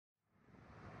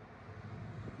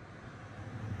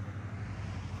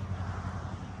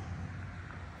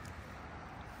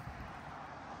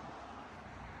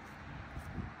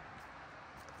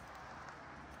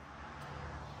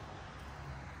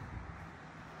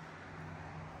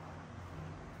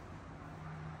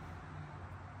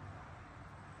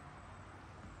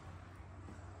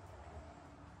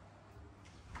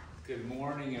Good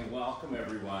morning and welcome,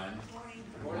 everyone.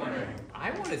 Good morning. I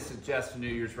want to suggest a New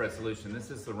Year's resolution. This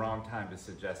is the wrong time to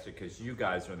suggest it because you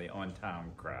guys are the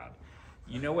on-time crowd.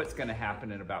 You know what's going to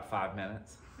happen in about 5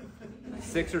 minutes?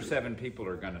 6 or 7 people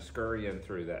are going to scurry in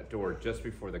through that door just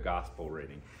before the gospel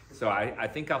reading. So I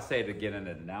think I'll say it again in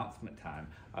an announcement time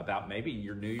about maybe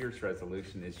your New Year's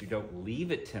resolution is you don't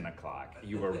leave at 10 o'clock.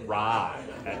 You arrive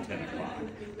at 10 o'clock.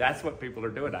 That's what people are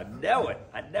doing. I know it.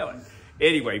 I know it.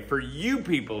 Anyway, for you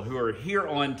people who are here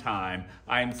on time,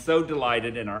 I am so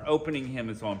delighted, and our opening hymn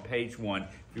is on page 1. If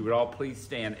you would all please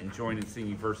stand and join in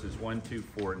singing verses 1, 2,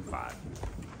 4, and 5.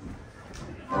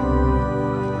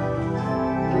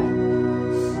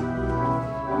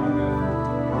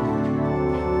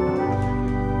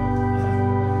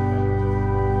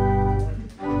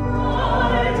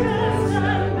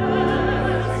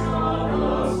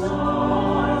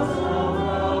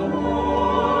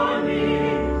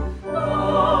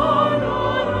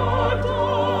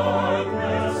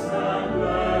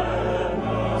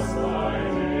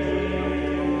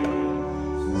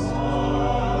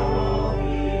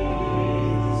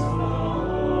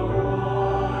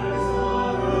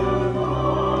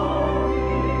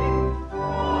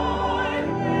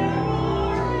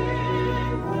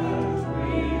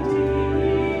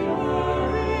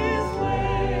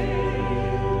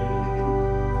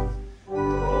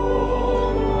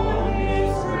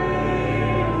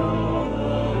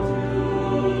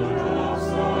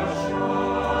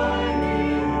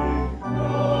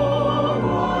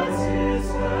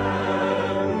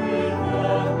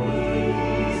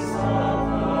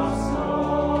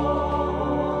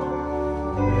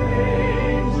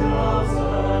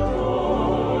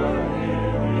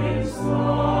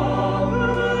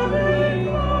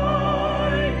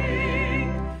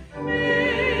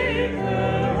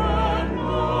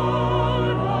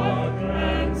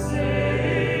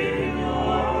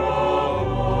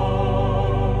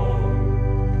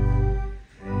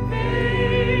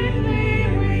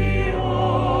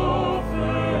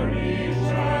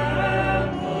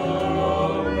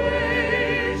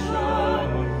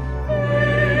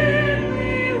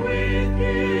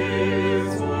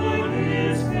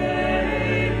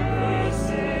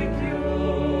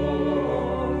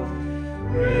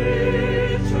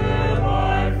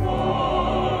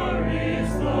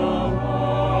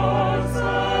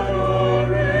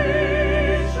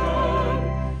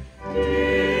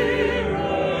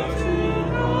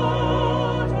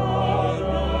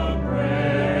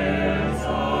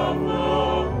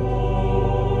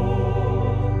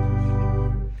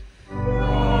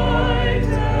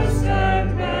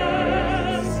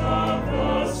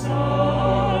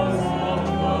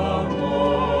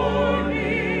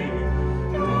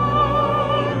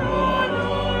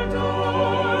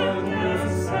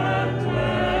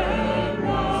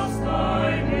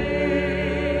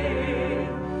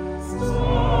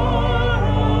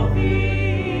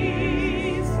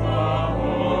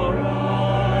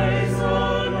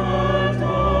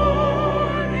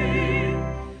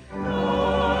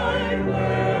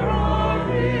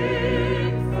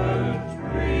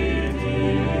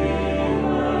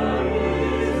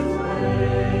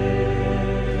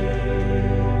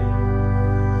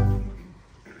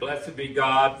 Blessed be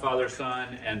God, Father,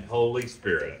 Son, and Holy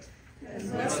Spirit.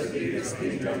 And blessed be his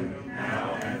kingdom,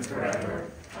 now and forever.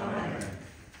 Amen.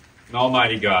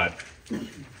 Almighty God,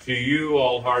 to you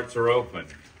all hearts are open,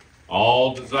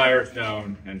 all desires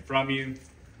known, and from you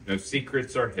no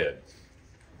secrets are hid.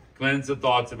 Cleanse the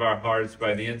thoughts of our hearts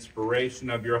by the inspiration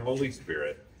of your Holy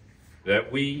Spirit,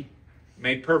 that we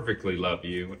may perfectly love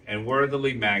you and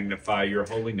worthily magnify your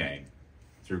holy name,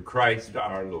 through Christ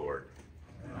our Lord.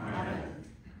 Amen.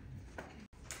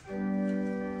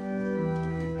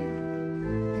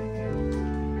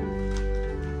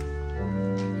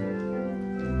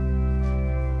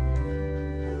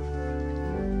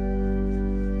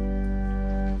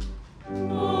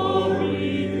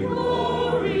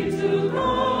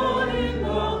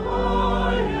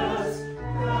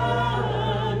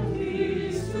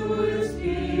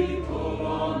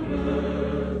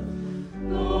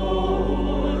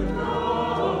 Lord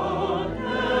God.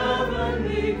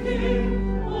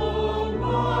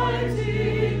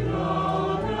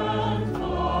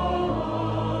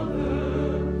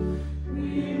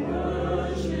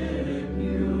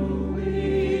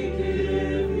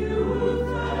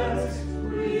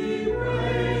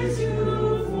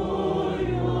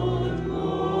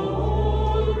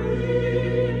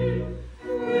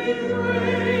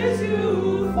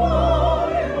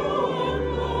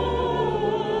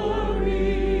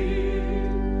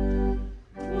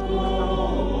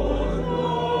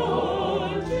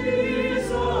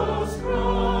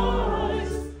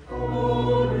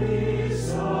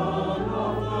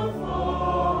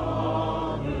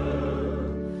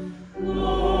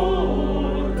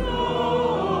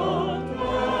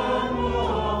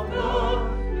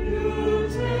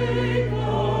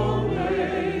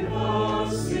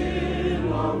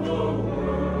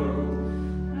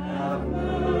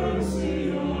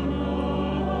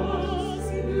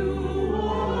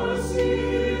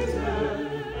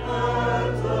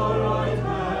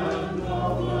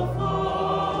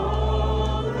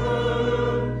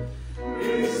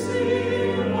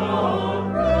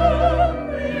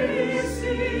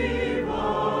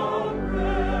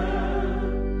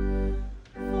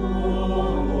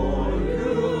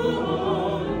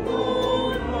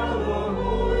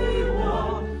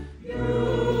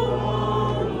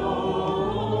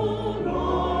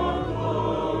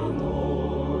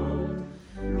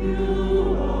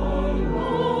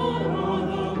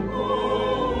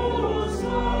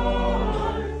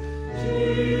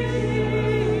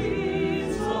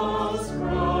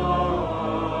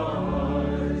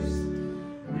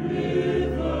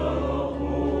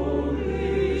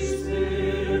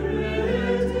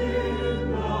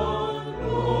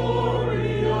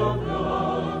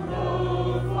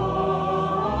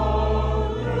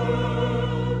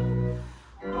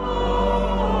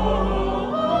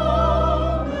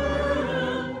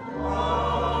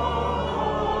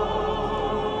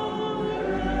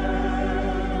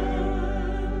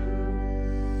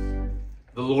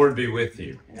 be with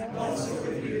you. And also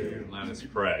with you. Let us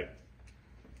pray.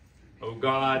 O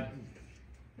God,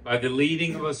 by the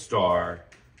leading of a star,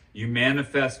 you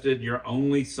manifested your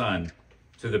only Son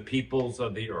to the peoples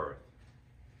of the earth.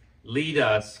 Lead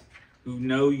us, who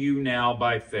know you now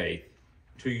by faith,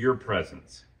 to your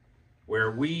presence,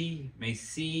 where we may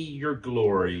see your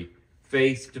glory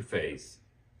face to face,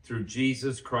 through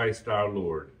Jesus Christ our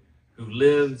Lord, who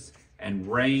lives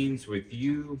and reigns with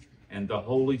you and the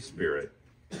Holy Spirit,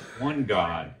 one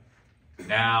God,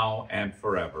 now and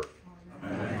forever.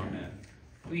 Amen.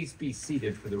 Please be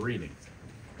seated for the readings.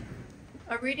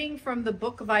 A reading from the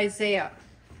book of Isaiah.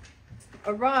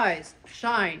 Arise,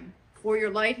 shine, for your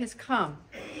light has come,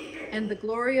 and the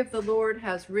glory of the Lord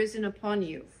has risen upon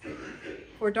you.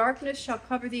 For darkness shall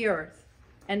cover the earth,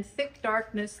 and thick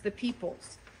darkness the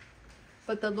peoples.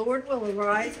 But the Lord will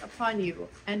arise upon you,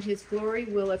 and his glory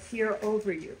will appear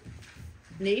over you.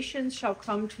 Nations shall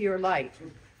come to your light,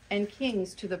 and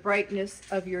kings to the brightness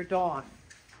of your dawn.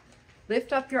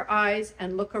 Lift up your eyes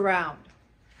and look around.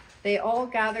 They all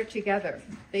gather together.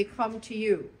 They come to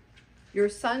you. Your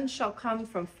sons shall come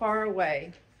from far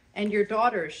away, and your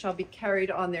daughters shall be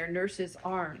carried on their nurses'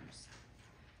 arms.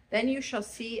 Then you shall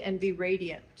see and be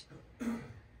radiant.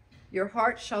 Your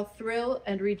heart shall thrill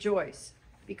and rejoice,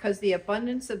 because the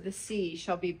abundance of the sea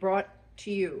shall be brought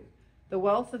to you. The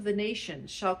wealth of the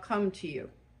nations shall come to you.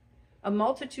 A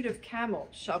multitude of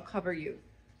camels shall cover you,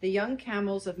 the young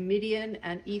camels of Midian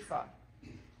and Ephah.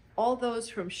 All those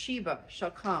from Sheba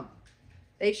shall come.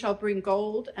 They shall bring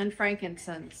gold and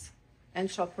frankincense, and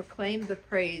shall proclaim the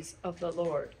praise of the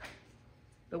Lord.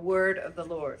 The word of the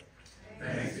Lord.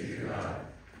 Thanks be to God.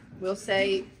 We'll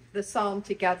say the psalm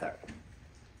together.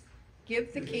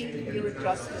 Give the king your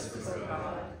justice, O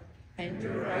God, and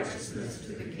your righteousness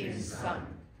to the king's son,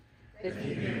 that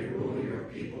he may rule your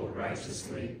people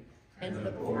righteously, and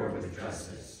the poor with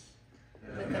justice,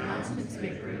 that the mountains may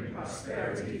bring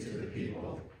prosperity to the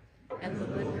people, and the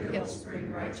little hills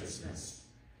bring righteousness.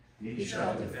 He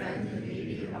shall defend the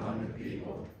needy among the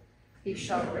people. He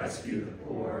shall rescue the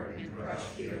poor and crush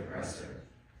the oppressor.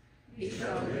 He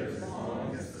shall live as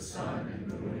long as the sun and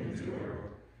moon endure,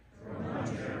 from one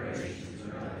generation to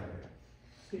another.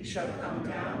 He shall come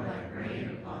down like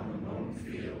rain upon the mown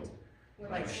field,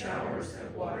 like showers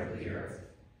that water the earth.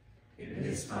 In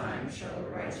his time shall the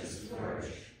righteous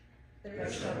flourish.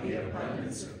 There shall be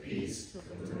abundance of peace,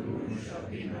 the moon shall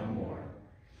be no more.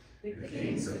 The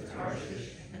kings of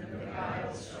Tarshish and of the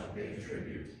isles shall pay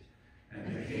tribute,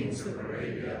 and the kings of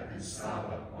Arabia and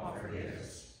Saba offer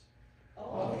gifts.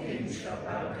 All kings shall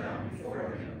bow down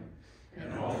before him,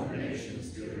 and all the nations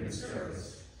do him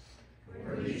service.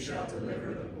 For he shall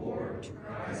deliver the poor who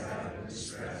cries out in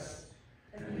distress,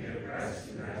 and the oppressed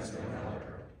who has no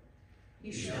helper.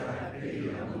 He shall have pity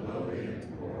on the lowly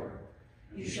and poor.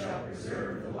 He shall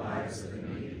preserve the lives of the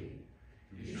needy.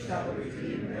 He shall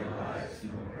redeem their lives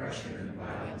from oppression and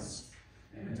violence,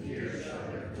 and tears shall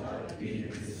their blood be in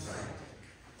his sight.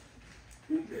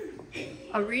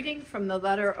 A reading from the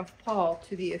letter of Paul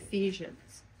to the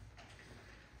Ephesians.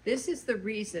 This is the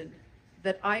reason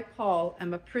that I, Paul,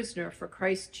 am a prisoner for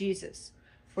Christ Jesus,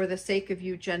 for the sake of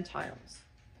you Gentiles.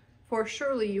 For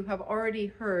surely you have already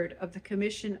heard of the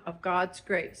commission of God's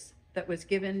grace that was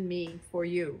given me for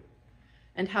you,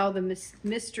 and how the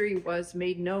mystery was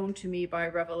made known to me by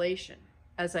revelation,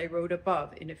 as I wrote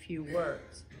above in a few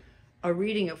words, a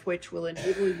reading of which will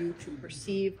enable you to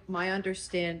perceive my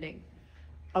understanding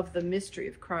of the mystery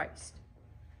of Christ.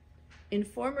 In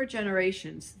former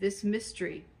generations, this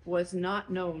mystery was not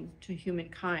known to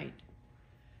humankind,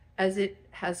 as it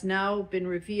has now been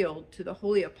revealed to the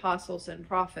holy apostles and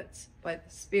prophets by the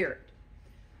Spirit.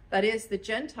 That is, the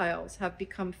Gentiles have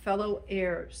become fellow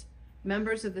heirs,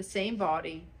 members of the same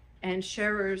body, and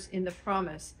sharers in the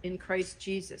promise in Christ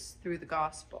Jesus through the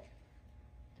gospel.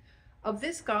 Of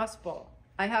this gospel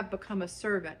I have become a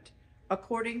servant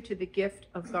according to the gift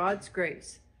of God's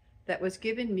grace that was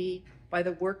given me by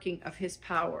the working of his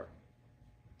power.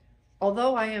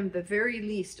 Although I am the very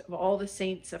least of all the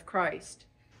saints of Christ,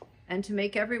 and to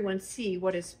make everyone see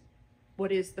what is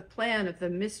the plan of the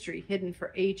mystery hidden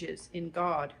for ages in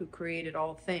God who created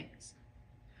all things,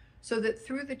 so that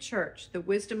through the church the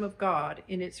wisdom of God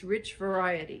in its rich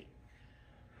variety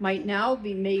might now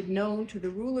be made known to the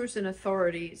rulers and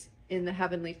authorities in the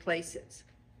heavenly places.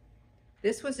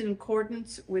 This was in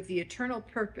accordance with the eternal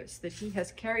purpose that he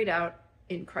has carried out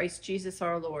in Christ Jesus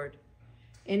our Lord,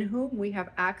 in whom we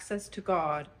have access to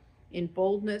God in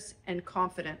boldness and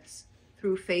confidence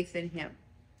through faith in him.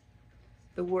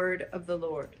 The word of the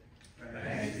Lord.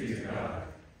 Thanks be to God.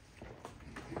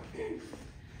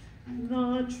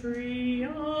 The tree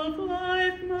of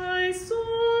life my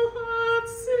soul hath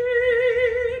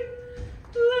seen,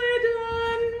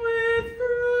 laden with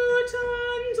fruit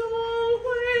and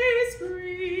always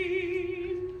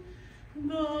green.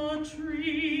 The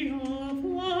tree of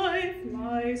life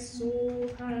my soul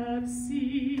hath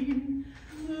seen,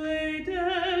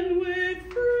 laden with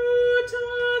fruit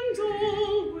and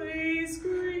always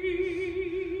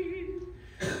green.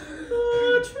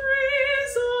 The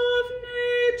trees of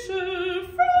nature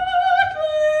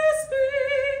fruitless be,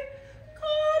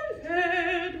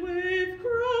 compared with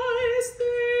Christ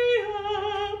the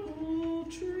apple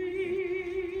tree.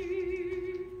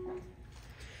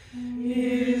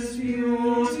 His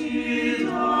beauty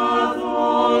doth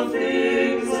all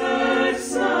things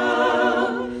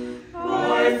excel.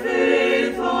 By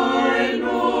faith I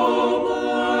know,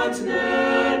 but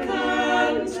ne'er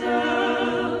can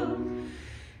tell.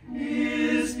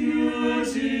 His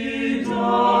beauty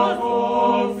doth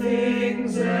all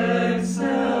things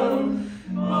excel.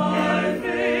 By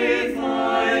faith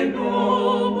I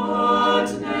know,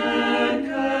 but ne'er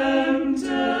can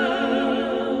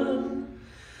tell.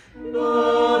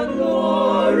 The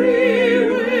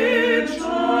glory which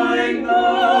I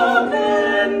now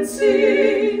can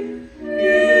see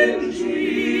in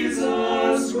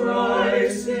Jesus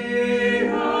Christ the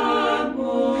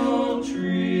apple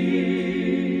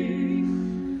tree.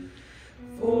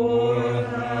 For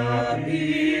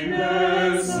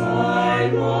happiness I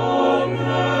long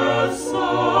have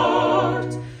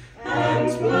sought, and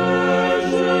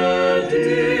pleasure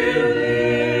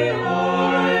dearly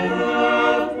I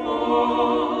have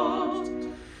bought.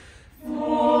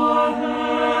 For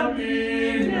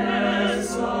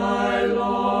happiness I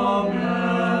long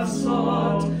have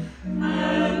sought,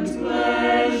 and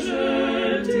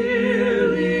pleasure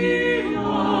dearly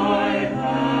I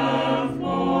have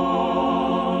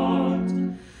bought.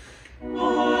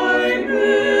 I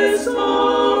missed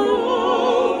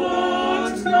all,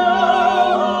 but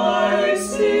now I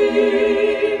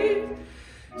see,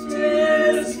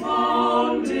 'tis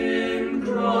found in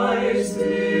Christ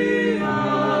the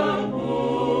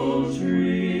apple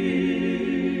tree.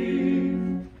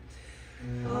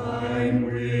 I'm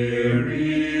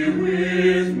weary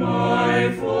with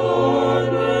my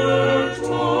former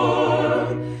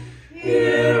toil.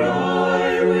 Here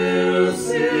I will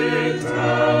sit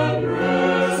and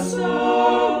rest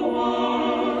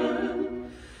awhile.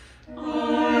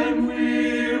 I'm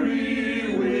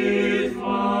weary with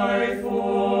my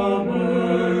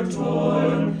former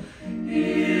toil.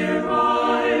 Here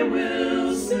I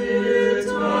will sit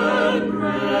and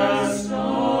rest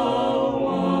awhile.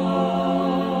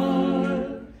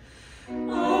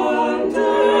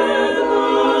 Under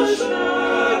the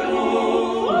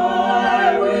shadow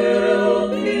I will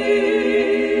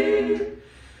be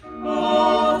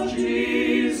of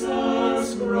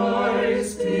Jesus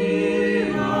Christ the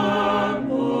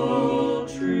apple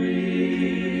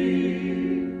tree.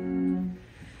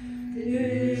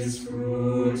 His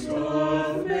fruit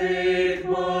doth make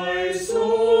my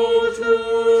soul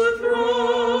to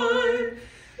thrive.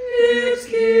 It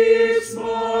keeps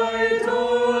my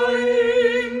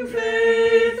dying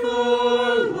faith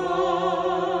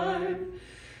alive.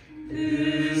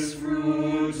 His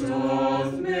fruit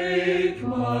doth make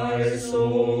my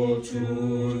soul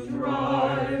to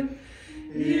thrive.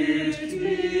 It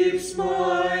keeps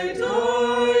my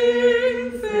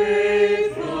dying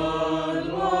faith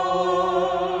alive,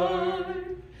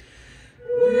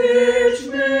 which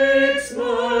makes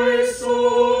my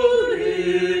soul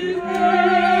in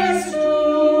Christ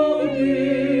to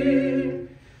be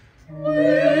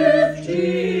with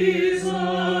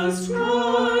Jesus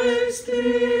Christ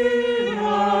the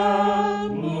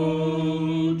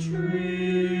apple tree.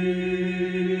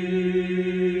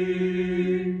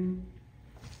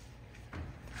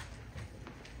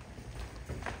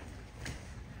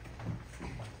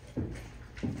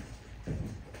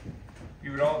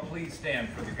 You would all please stand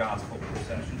for the gospel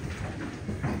procession.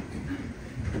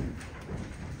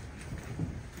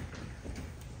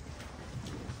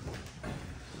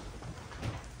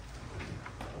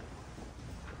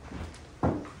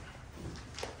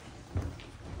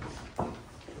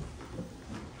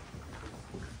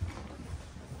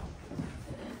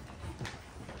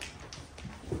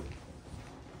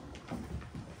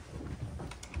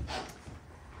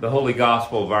 The Holy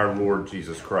Gospel of our Lord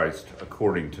Jesus Christ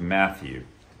according to Matthew.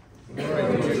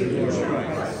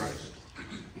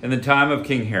 In the time of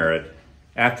King Herod,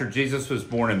 after Jesus was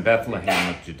born in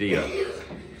Bethlehem of Judea,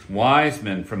 wise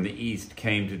men from the east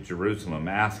came to Jerusalem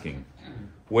asking,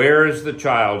 "Where is the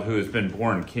child who has been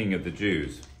born King of the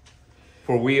Jews?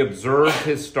 For we observed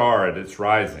his star at its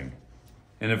rising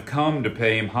and have come to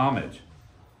pay him homage.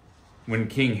 When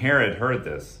King Herod heard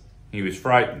this, he was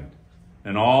frightened,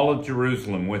 and all of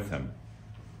Jerusalem with him.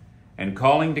 And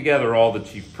calling together all the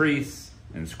chief priests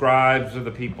and scribes of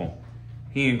the people,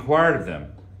 he inquired of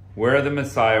them where the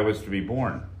Messiah was to be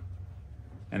born.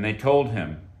 And they told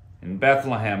him, in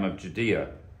Bethlehem of Judea,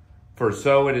 for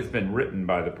so it has been written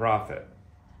by the prophet.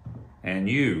 And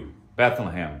you,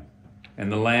 Bethlehem, in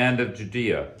the land of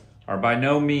Judea, are by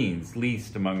no means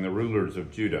least among the rulers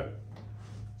of Judah.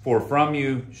 For from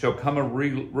you shall come a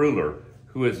ruler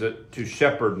who is to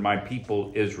shepherd my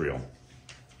people Israel.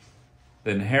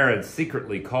 Then Herod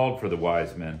secretly called for the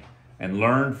wise men and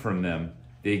learned from them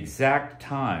the exact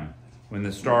time when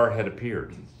the star had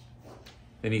appeared.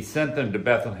 Then he sent them to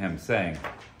Bethlehem, saying,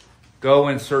 Go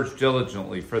and search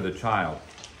diligently for the child.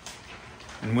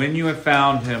 And when you have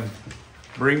found him,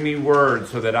 bring me word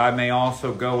so that I may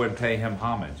also go and pay him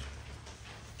homage.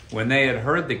 When they had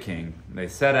heard the king, they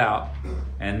set out,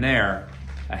 and there,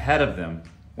 ahead of them,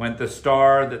 went the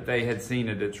star that they had seen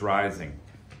at its rising,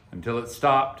 until it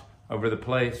stopped over the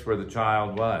place where the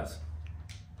child was.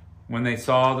 When they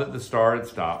saw that the star had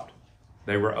stopped,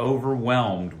 they were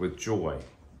overwhelmed with joy.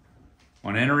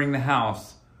 On entering the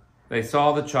house, they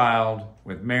saw the child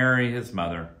with Mary, his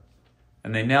mother,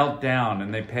 and they knelt down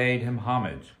and they paid him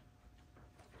homage.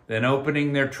 Then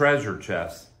opening their treasure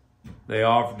chests, they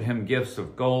offered him gifts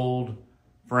of gold,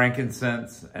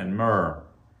 frankincense, and myrrh.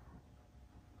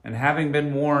 And having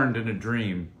been warned in a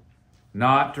dream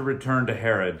not to return to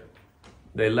Herod,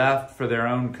 they left for their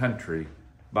own country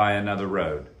by another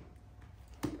road.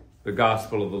 The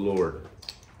Gospel of the Lord.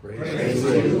 Praise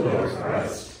to you, Lord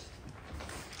Christ.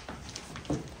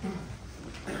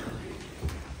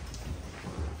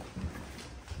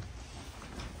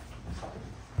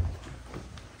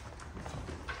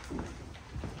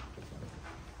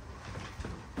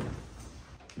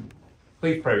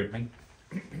 Please pray with me.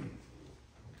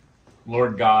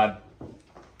 Lord God,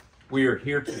 we are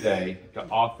here today to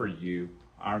offer you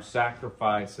our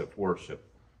sacrifice of worship.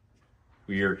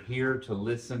 We are here to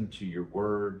listen to your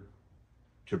word,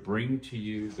 to bring to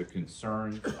you the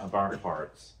concerns of our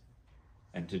hearts,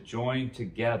 and to join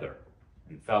together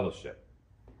in fellowship.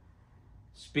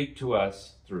 Speak to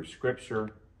us through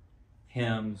scripture,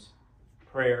 hymns,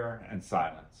 prayer, and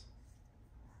silence.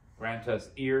 Grant us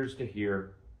ears to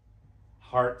hear,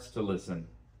 hearts to listen,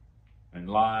 and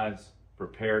lives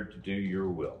prepared to do your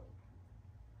will.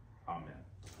 Amen.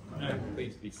 Amen.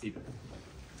 Please be seated.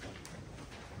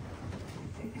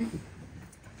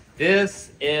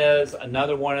 This is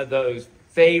another one of those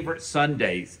favorite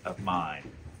Sundays of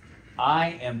mine.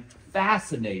 I am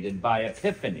fascinated by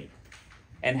Epiphany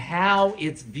and how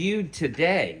it's viewed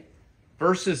today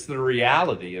versus the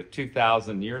reality of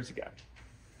 2,000 years ago.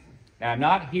 Now, I'm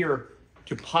not here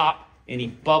to pop any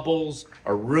bubbles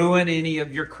or ruin any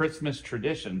of your Christmas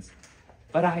traditions,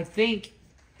 but I think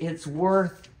it's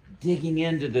worth digging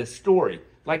into this story.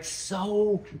 Like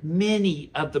so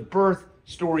many of the birth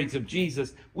stories of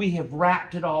Jesus, we have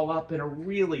wrapped it all up in a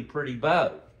really pretty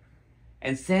bow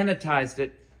and sanitized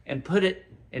it and put it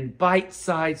in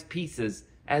bite-sized pieces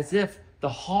as if the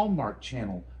Hallmark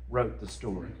Channel wrote the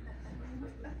story.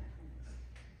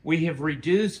 We have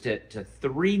reduced it to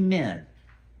 3 men,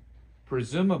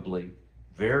 presumably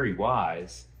very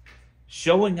wise,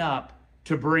 showing up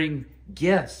to bring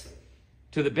gifts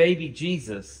to the baby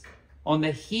Jesus on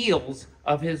the heels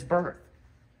of his birth,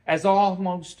 as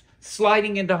almost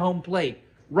sliding into home plate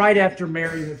right after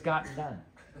Mary has gotten done.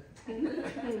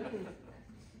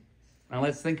 Now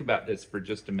let's think about this for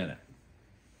just a minute.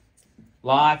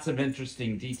 Lots of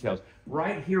interesting details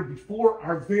right here before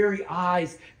our very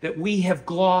eyes that we have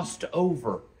glossed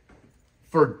over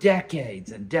for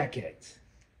decades and decades.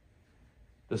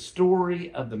 The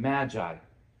story of the Magi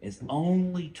is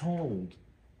only told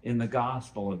in the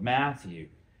Gospel of Matthew.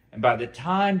 And by the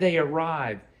time they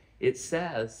arrive, it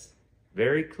says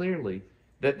very clearly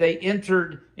that they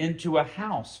entered into a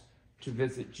house to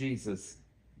visit Jesus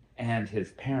and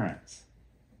his parents.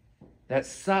 That's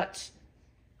such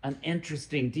an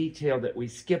interesting detail that we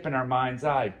skip in our mind's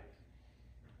eye.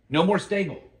 No more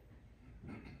stable.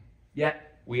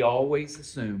 Yet we always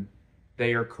assume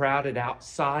they are crowded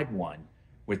outside one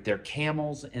with their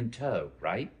camels in tow,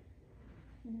 right?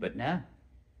 But no.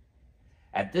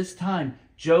 At this time,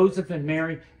 Joseph and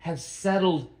Mary have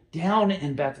settled down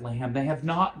in Bethlehem. They have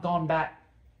not gone back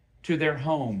to their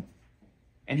home.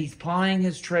 And he's plying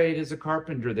his trade as a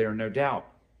carpenter there, no doubt.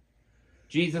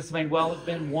 Jesus may well have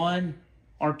been 1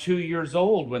 or 2 years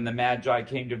old when the Magi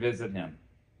came to visit him.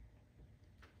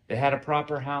 They had a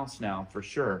proper house now, for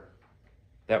sure.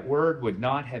 That word would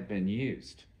not have been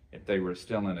used if they were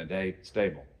still in a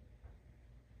stable.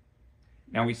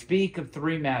 Now we speak of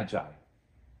 3 magi,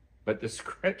 but the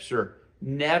scripture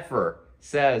never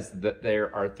says that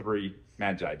there are 3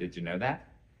 magi. Did you know that?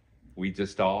 We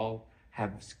just all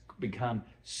have become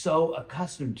so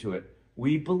accustomed to it.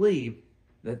 We believe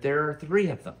that there are 3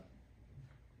 of them.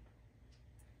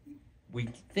 We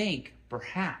think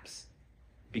perhaps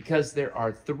because there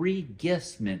are 3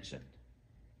 gifts mentioned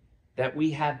that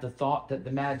we have the thought that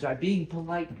the magi, being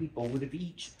polite people, would have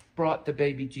each brought the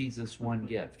baby Jesus 1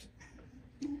 gift.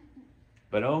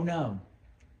 But oh no,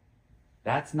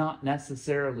 that's not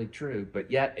necessarily true,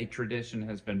 but yet a tradition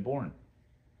has been born.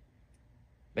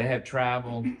 They have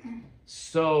traveled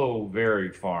so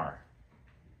very far,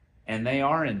 and they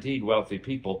are indeed wealthy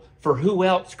people, for who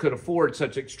else could afford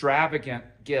such extravagant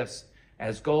gifts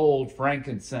as gold,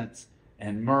 frankincense,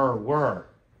 and myrrh were,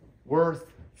 worth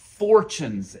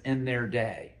fortunes in their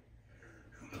day?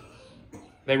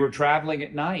 They were traveling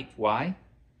at night. Why?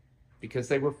 Because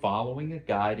they were following a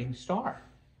guiding star.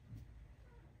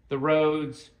 The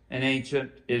roads in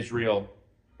ancient Israel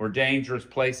were dangerous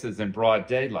places in broad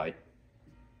daylight.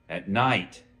 At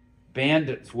night,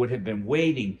 bandits would have been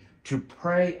waiting to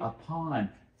prey upon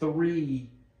 3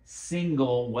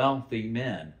 single wealthy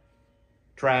men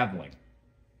traveling.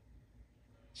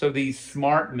 So these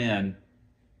smart men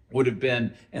would have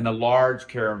been in a large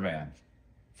caravan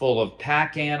full of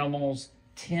pack animals,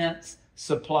 tents,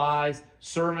 supplies,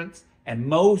 servants, and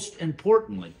most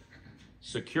importantly,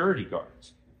 security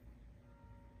guards.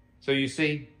 So you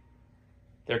see,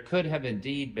 there could have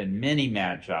indeed been many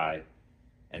magi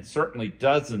and certainly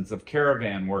dozens of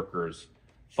caravan workers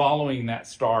following that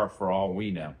star for all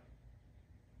we know.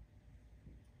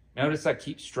 Notice I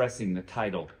keep stressing the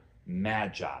title,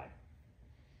 Magi.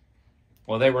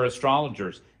 Well, they were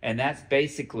astrologers, and that's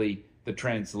basically the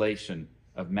translation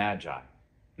of magi.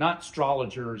 Not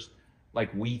astrologers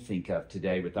like we think of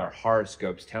today with our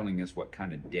horoscopes telling us what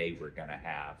kind of day we're going to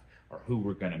have or who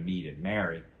we're going to meet and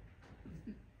marry.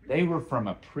 They were from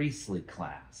a priestly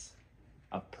class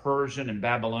of Persian and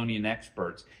Babylonian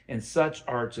experts in such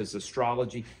arts as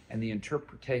astrology and the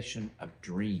interpretation of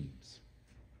dreams.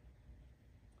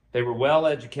 They were well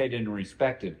educated and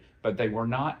respected, but they were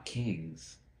not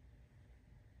kings.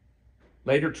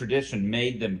 Later tradition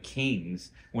made them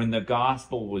kings when the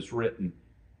gospel was written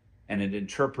and it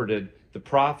interpreted the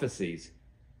prophecies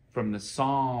from the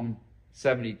Psalm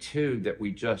 72 that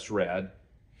we just read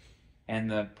and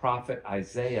the prophet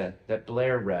Isaiah that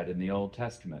Blair read in the Old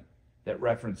Testament that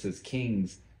references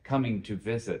kings coming to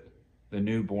visit the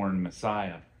newborn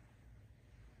Messiah.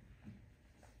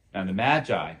 Now the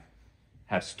Magi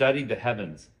have studied the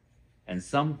heavens and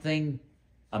something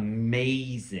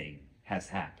amazing has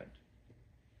happened.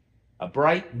 A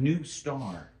bright new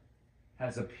star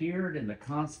has appeared in the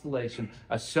constellation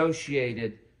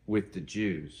associated with the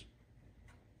Jews.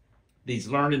 These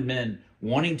learned men,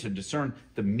 wanting to discern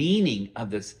the meaning of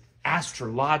this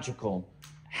astrological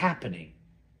happening,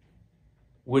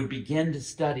 would begin to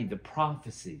study the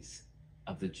prophecies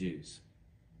of the Jews.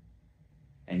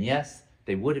 And yes,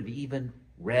 they would have even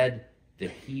read the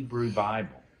Hebrew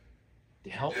Bible to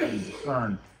help them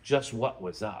discern just what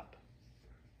was up.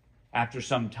 After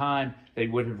some time, they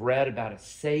would have read about a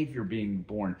Savior being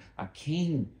born, a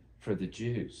king for the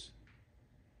Jews.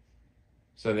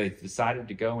 So they decided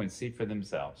to go and see for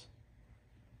themselves.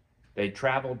 They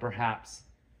traveled perhaps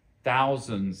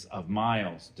thousands of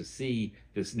miles to see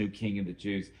this new king of the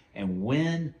Jews. And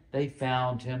when they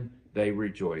found him, they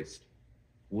rejoiced.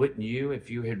 Wouldn't you if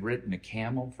you had ridden a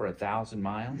camel for 1,000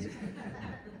 miles?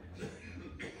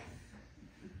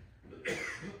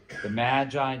 The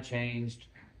Magi changed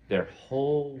their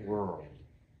whole world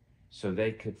so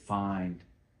they could find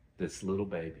this little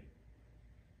baby.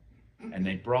 And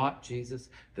they brought Jesus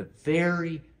the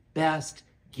very best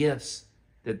gifts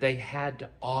that they had to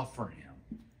offer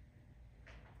him.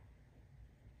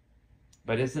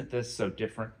 But isn't this so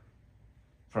different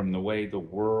from the way the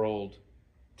world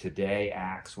today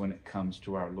acts when it comes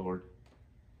to our Lord?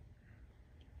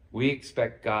 We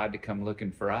expect God to come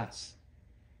looking for us,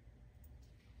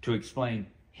 to explain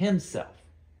himself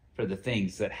for the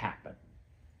things that happen,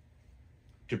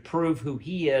 to prove who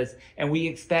he is, and we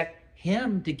expect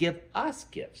him to give us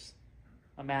gifts.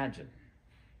 Imagine.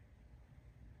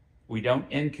 We don't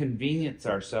inconvenience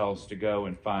ourselves to go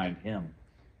and find him.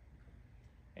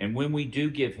 And when we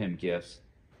do give him gifts,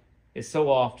 it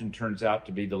so often turns out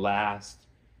to be the last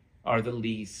or the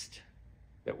least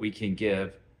that we can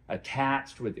give,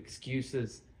 attached with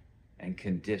excuses and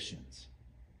conditions.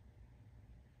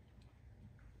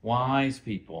 Wise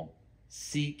people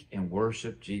seek and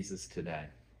worship Jesus today,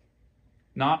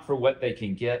 not for what they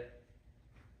can get,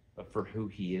 but for who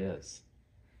he is.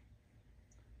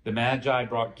 The Magi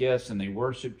brought gifts and they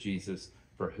worshiped Jesus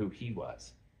for who he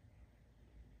was.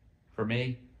 For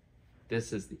me,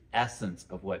 this is the essence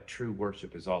of what true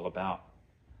worship is all about.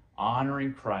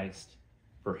 Honoring Christ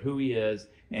for who he is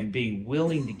and being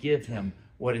willing to give him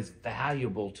what is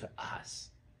valuable to us.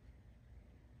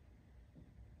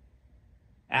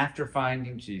 After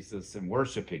finding Jesus and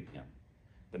worshiping him,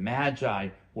 the Magi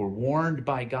were warned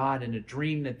by God in a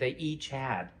dream that they each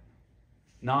had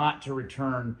not to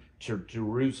return to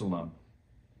Jerusalem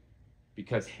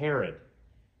because Herod,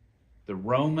 the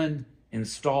Roman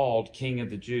installed king of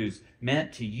the Jews,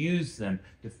 meant to use them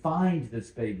to find this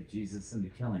baby Jesus and to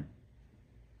kill him.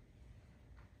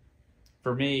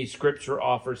 For me, Scripture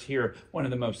offers here one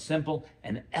of the most simple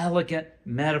and elegant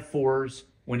metaphors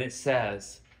when it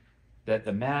says that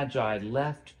the Magi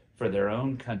left for their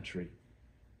own country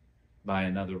by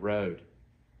another road.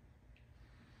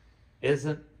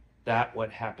 Isn't that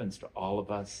what happens to all of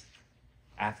us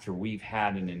after we've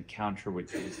had an encounter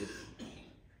with Jesus?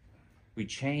 We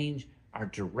change our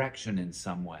direction in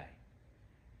some way.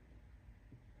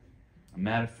 A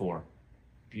metaphor,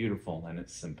 beautiful in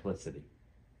its simplicity.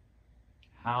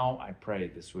 How I pray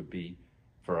this would be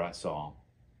for us all.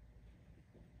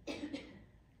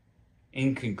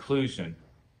 In conclusion,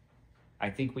 I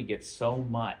think we get so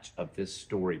much of this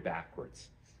story backwards.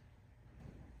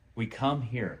 We come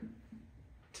here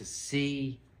to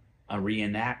see a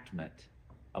reenactment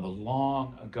of a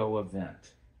long ago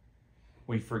event.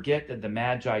 We forget that the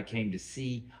Magi came to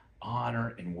see,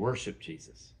 honor, and worship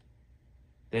Jesus.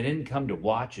 They didn't come to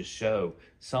watch a show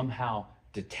somehow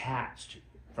detached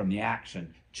from the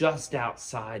action, just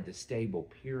outside the stable,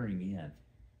 peering in.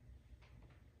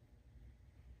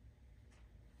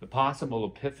 The possible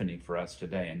epiphany for us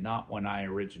today, and not one I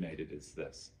originated, is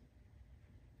this.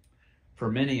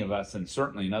 For many of us, and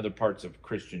certainly in other parts of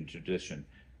Christian tradition,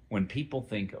 when people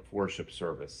think of worship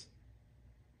service,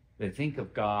 they think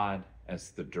of God as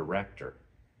the director,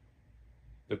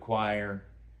 the choir,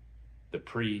 the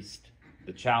priest,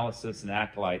 the chalices and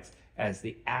acolytes as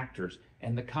the actors,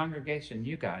 and the congregation,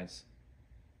 you guys,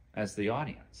 as the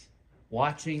audience,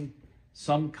 watching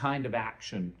some kind of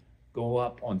action go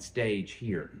up on stage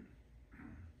here.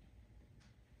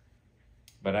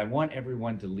 But I want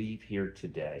everyone to leave here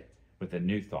today with a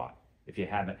new thought, if you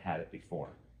haven't had it before.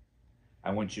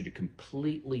 I want you to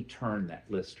completely turn that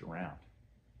list around.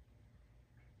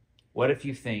 What if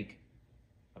you think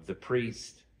of the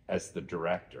priest as the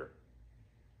director?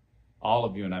 All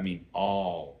of you, and I mean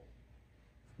all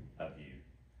of you.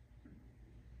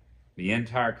 The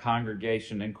entire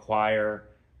congregation and choir,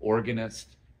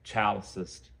 organist,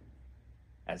 chalicist,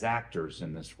 as actors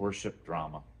in this worship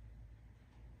drama.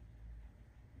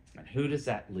 And who does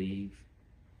that leave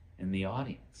in the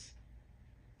audience?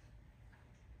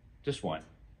 Just one.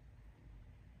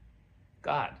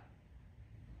 God.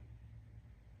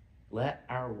 Let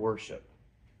our worship,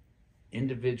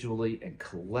 individually and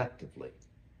collectively,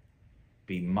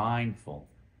 be mindful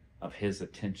of his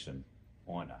attention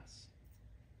on us.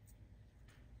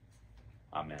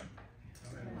 Amen.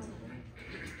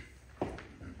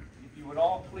 If you would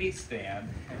all please stand,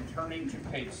 and turning to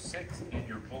page 6 in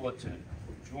your bulletin,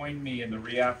 join me in the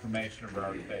reaffirmation of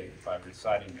our faith by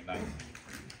reciting the 19th.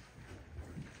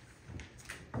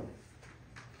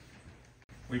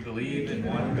 We believe in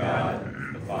one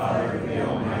God, the Father, the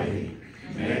Almighty,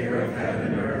 maker of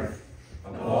heaven and earth,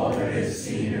 of all that is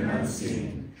seen and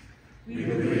unseen. We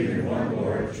believe in one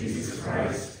Lord, Jesus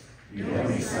Christ, the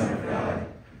only Son of God,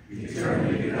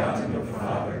 eternally begotten of the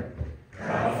Father,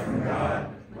 God from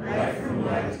God, light from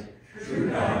light, true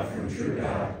God from true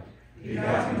God,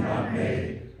 begotten, not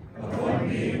made, of one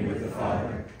being with the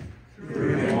Father.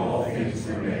 Through him all things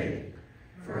were made.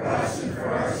 For us and for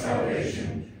our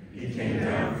salvation, he came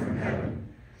down from heaven.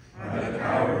 By the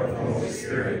power of the Holy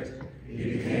Spirit,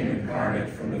 he became incarnate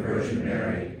from the Virgin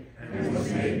Mary and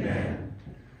was made man.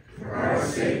 For our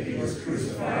sake he was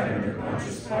crucified under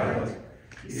Pontius Pilate.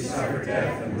 He suffered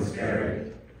death and was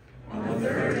buried. On the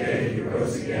third day he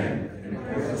rose again in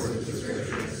accordance with the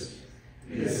Scriptures.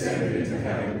 He ascended into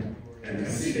heaven and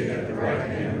is seated at the right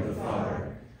hand of the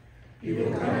Father. He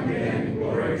will come again in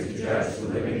glory to judge the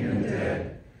living and the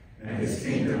dead, and his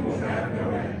kingdom will have no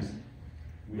end.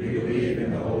 We believe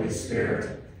in the Holy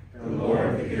Spirit, the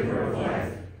Lord, the giver of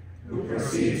life, who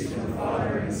proceeds from the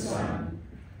Father and the Son.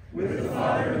 With the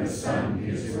Father and the Son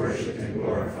he is worshipped and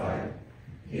glorified.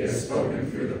 He has spoken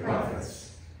through the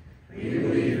prophets. We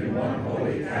believe in one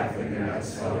holy Catholic and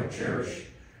Apostolic Church.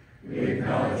 We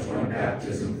acknowledge one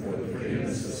baptism for the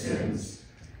forgiveness of sins.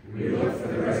 We look for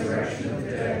the resurrection of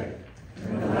the dead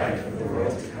and the life of the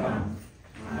world to come.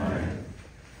 Amen.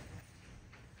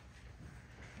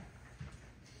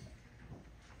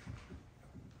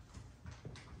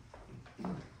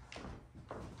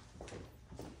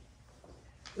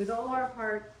 With all our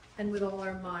heart and with all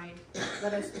our mind,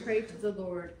 let us pray to the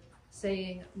Lord,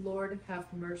 saying, Lord,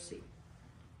 have mercy.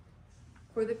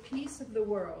 For the peace of the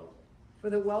world, for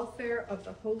the welfare of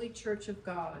the Holy Church of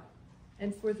God,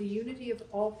 and for the unity of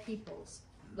all peoples,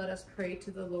 let us pray to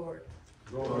the Lord.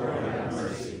 Lord, have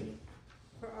mercy.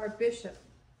 For our bishop,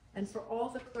 and for all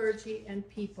the clergy and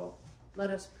people,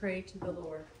 let us pray to the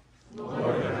Lord.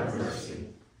 Lord, have mercy.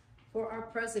 For our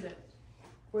president,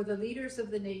 for the leaders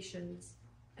of the nations,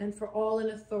 and for all in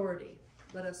authority,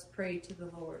 let us pray to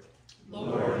the Lord.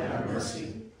 Lord, have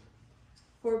mercy.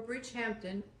 For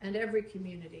Bridgehampton and every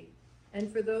community,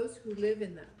 and for those who live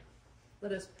in them,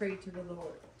 let us pray to the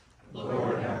Lord.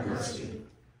 Lord, have mercy.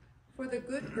 For the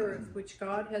good earth which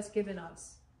God has given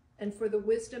us, and for the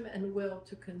wisdom and will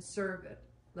to conserve it,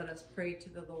 let us pray to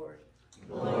the Lord.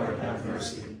 Lord, have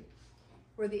mercy.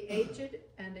 For the aged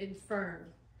and infirm,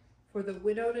 for the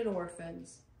widowed and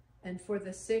orphans, and for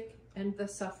the sick and the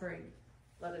suffering,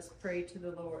 let us pray to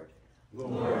the Lord.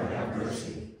 Lord, have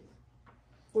mercy.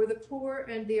 For the poor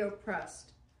and the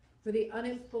oppressed, for the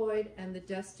unemployed and the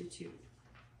destitute,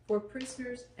 for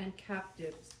prisoners and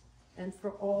captives, and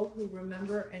for all who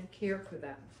remember and care for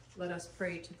them, let us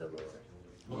pray to the Lord.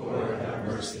 Lord, have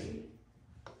mercy.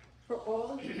 For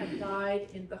all who have died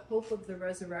in the hope of the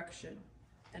resurrection,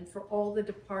 and for all the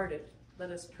departed,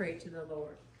 let us pray to the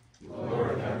Lord.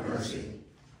 Lord, have mercy.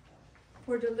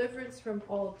 For deliverance from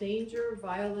all danger,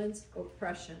 violence,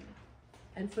 oppression,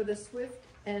 and for the swift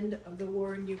end of the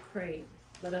war in Ukraine,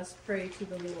 let us pray to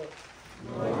the Lord.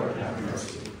 Lord, have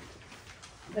mercy.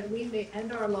 That we may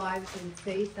end our lives in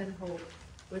faith and hope,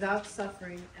 without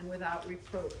suffering and without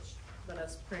reproach, let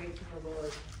us pray to the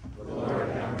Lord. Lord,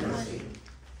 have mercy.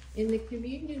 In the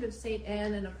communion of St.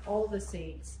 Anne and of all the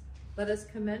saints, let us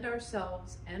commend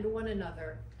ourselves and one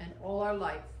another and all our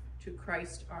life to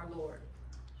Christ our Lord.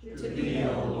 To thee,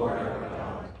 O Lord our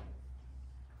God.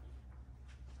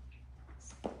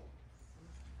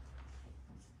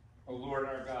 O Lord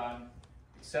our God,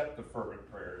 accept the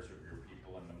fervent prayers of your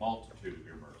people and the multitude of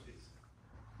your mercies.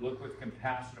 Look with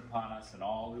compassion upon us and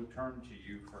all who turn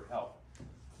to you for help.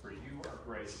 For you are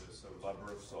gracious, O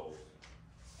lover of souls,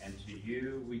 and to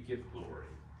you we give glory,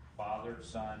 Father,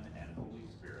 Son, and Holy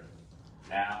Spirit,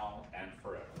 now and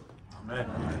forever. Amen.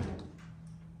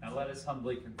 Now let us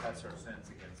humbly confess our sins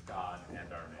against God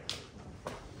and our neighbor.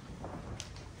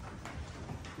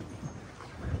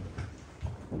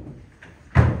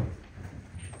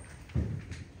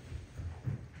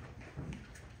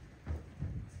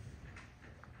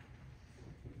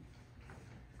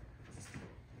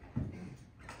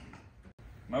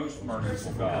 Most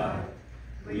merciful God,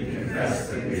 We confess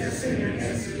that we have sinned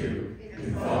against you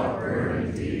in thought, word,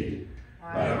 and deed,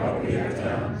 by what we have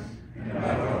done and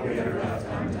by what we have left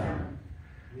undone.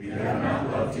 We have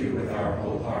not loved you with our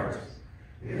whole heart.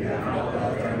 We have not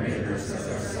loved our neighbors as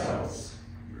ourselves.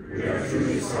 We are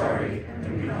truly sorry,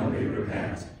 and we humbly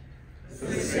repent. For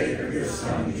the sake of your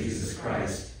Son, Jesus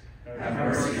Christ, have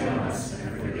mercy on us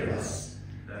and forgive us,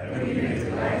 that we may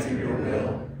delight in your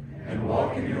will and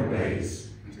walk in your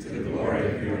ways, to the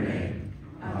glory of your name.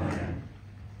 Amen.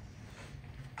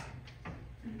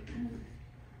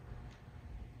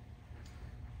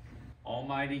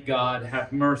 Almighty God,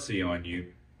 have mercy on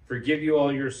you, forgive you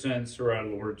all your sins through our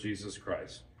Lord Jesus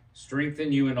Christ,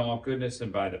 strengthen you in all goodness,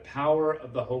 and by the power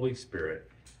of the Holy Spirit,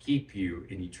 keep you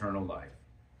in eternal life.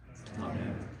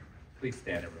 Amen. Please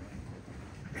stand, everyone.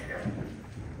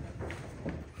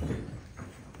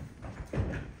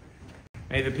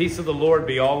 May the peace of the Lord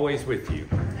be always with you.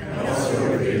 And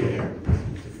also with you.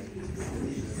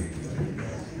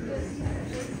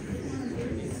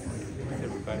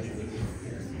 Everybody.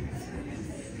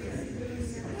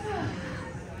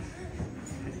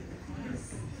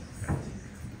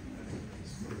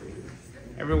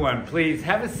 Everyone, please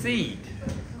have a seat.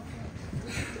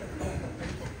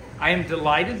 I am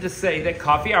delighted to say that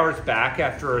Coffee Hour's back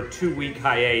after a 2-week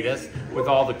hiatus with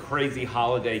all the crazy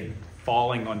holiday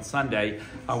falling on Sunday.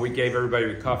 We gave everybody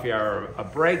with Coffee Hour a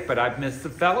break, but I've missed the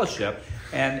fellowship,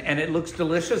 and it looks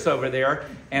delicious over there,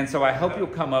 and so I hope you'll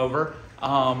come over.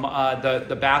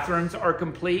 The bathrooms are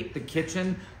complete. The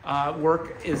kitchen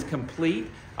work is complete.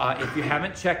 If you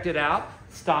haven't checked it out,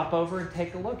 stop over and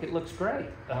take a look. It looks great.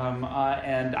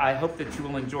 And I hope that you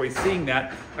will enjoy seeing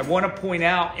that. I want to point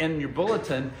out in your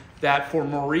bulletin that for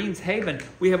Maureen's Haven,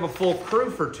 we have a full crew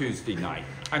for Tuesday night.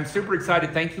 I'm super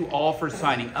excited. Thank you all for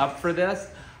signing up for this.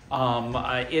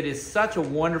 It is such a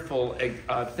wonderful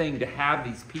thing to have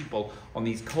these people on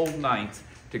these cold nights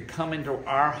to come into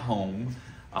our home,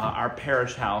 our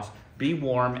parish house, be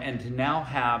warm, and to now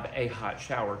have a hot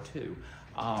shower too.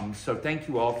 So thank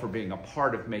you all for being a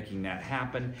part of making that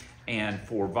happen and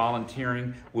for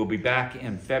volunteering. We'll be back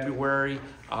in February.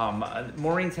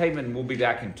 Maureen's Haven will be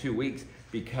back in 2 weeks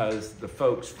because the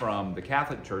folks from the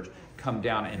Catholic Church come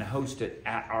down and host it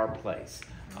at our place.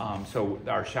 So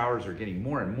our showers are getting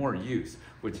more and more use,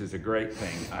 which is a great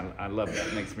thing. I love that.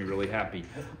 It makes me really happy.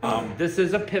 This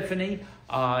is Epiphany.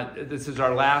 This is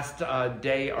our last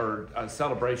day or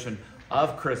celebration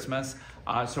of Christmas.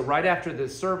 So right after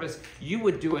this service, you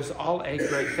would do us all a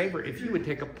great favor if you would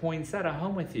take a poinsettia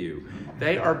home with you.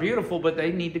 They are beautiful, but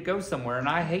they need to go somewhere, and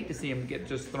I hate to see them get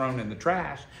just thrown in the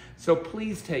trash. So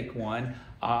please take one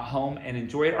home and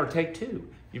enjoy it, or take two.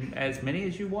 As many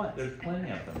as you want. There's plenty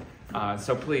of them.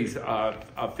 So please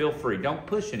feel free. Don't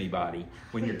push anybody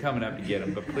when you're coming up to get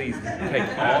them, but please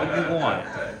take all you want.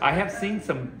 I have seen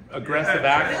some aggressive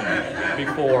action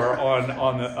before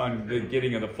on the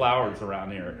getting of the flowers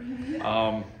around here.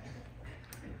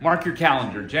 Mark your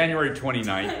calendar. January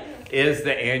 29th is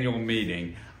the annual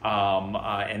meeting.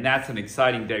 And that's an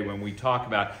exciting day when we talk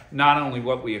about not only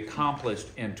what we accomplished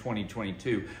in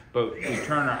 2022, but we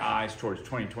turn our eyes towards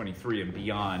 2023 and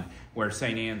beyond, where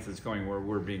St. Anne's is going, where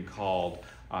we're being called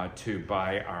to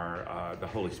by the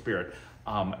Holy Spirit.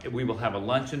 We will have a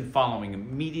luncheon following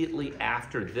immediately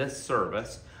after this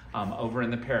service over in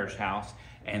the parish house.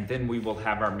 And then we will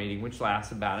have our meeting, which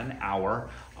lasts about an hour.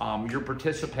 Your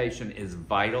participation is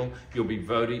vital. You'll be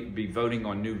voting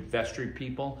on new vestry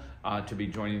people to be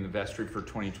joining the vestry for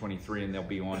 2023, and they'll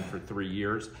be on for 3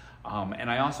 years. And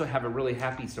I also have a really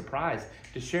happy surprise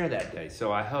to share that day.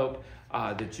 So I hope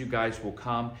that you guys will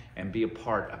come and be a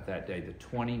part of that day, the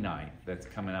 29th. That's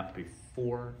coming up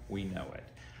before we know it.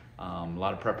 A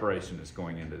lot of preparation is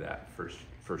going into that for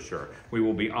sure. We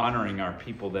will be honoring our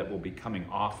people that will be coming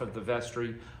off of the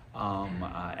vestry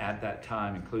at that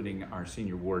time, including our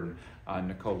senior warden,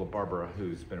 Nicola Barbara,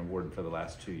 who's been a warden for the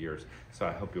last 2 years. So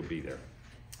I hope you'll be there.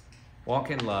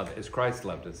 Walk in love as Christ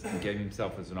loved us and gave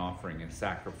himself as an offering and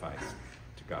sacrifice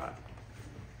to God.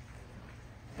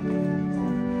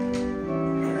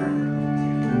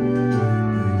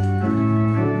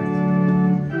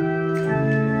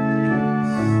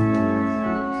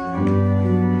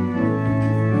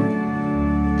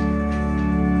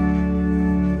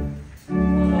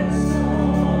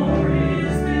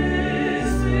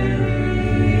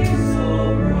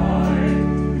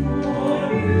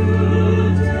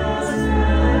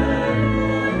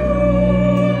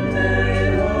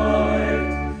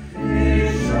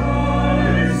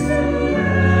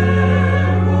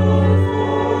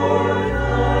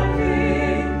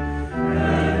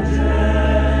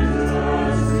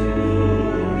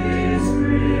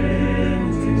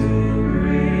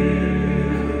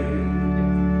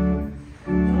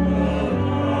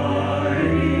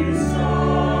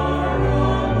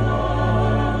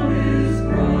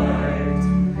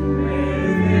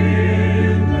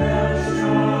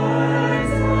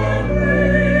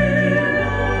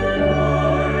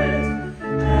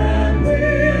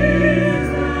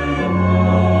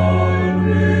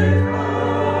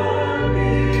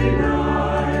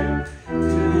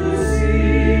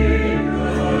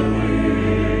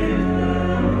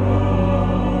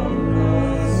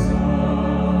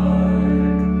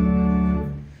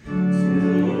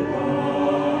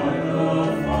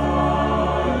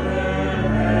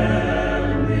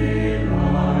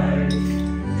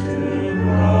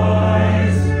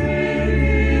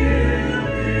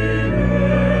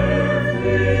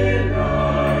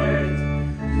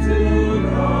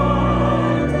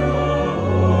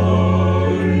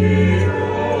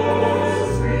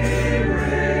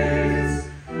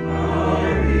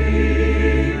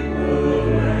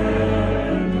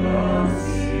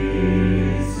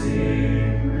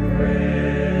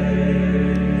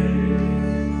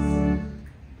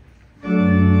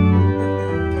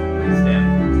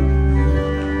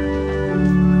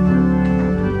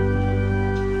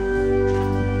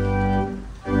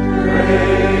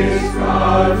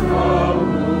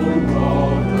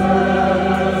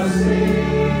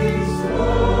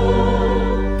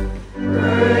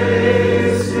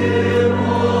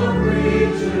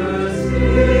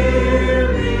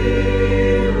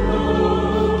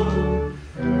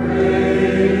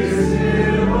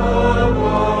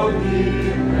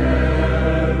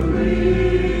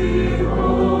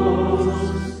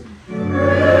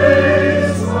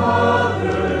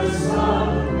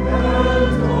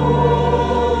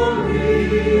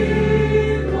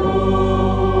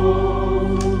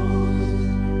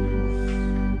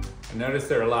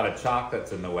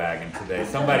 Chocolates in the wagon today.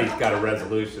 Somebody's got a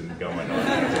resolution going on.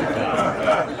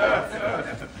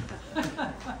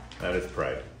 Let us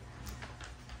pray.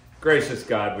 Gracious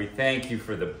God, we thank you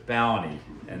for the bounty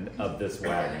of this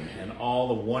wagon and all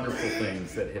the wonderful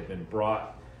things that have been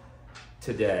brought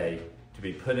today to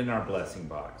be put in our blessing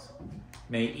box.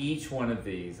 May each one of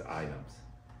these items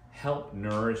help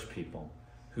nourish people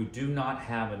who do not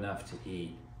have enough to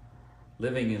eat,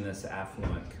 living in this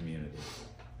affluent community.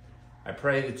 I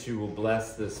pray that you will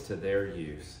bless this to their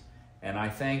use. And I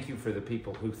thank you for the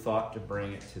people who thought to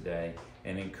bring it today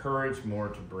and encourage more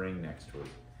to bring next week.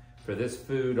 For this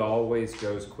food always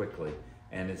goes quickly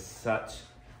and is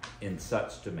in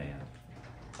such demand.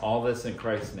 All this in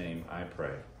Christ's name I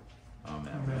pray.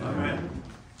 Amen. Amen.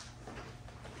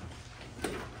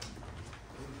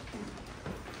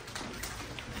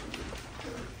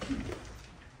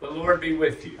 The Lord be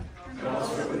with you. And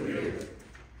also with you.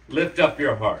 Lift up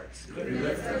your hearts. We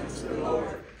lift them to the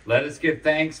Lord. Let us give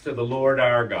thanks to the Lord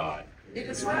our God. It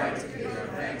is right to give him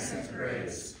thanks and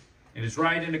praise. It is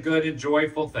right and a good and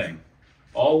joyful thing,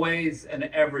 always and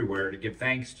everywhere, to give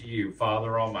thanks to you,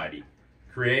 Father Almighty,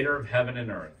 creator of heaven and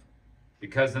earth,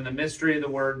 because in the mystery of the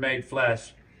Word made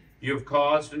flesh, you have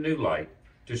caused a new light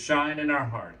to shine in our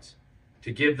hearts,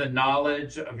 to give the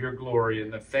knowledge of your glory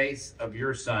in the face of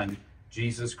your Son,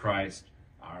 Jesus Christ,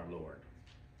 our Lord.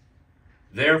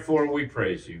 Therefore we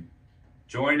praise you,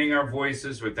 joining our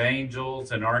voices with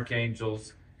angels and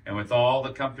archangels and with all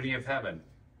the company of heaven,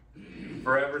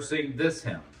 forever sing this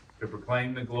hymn to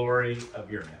proclaim the glory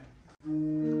of your name.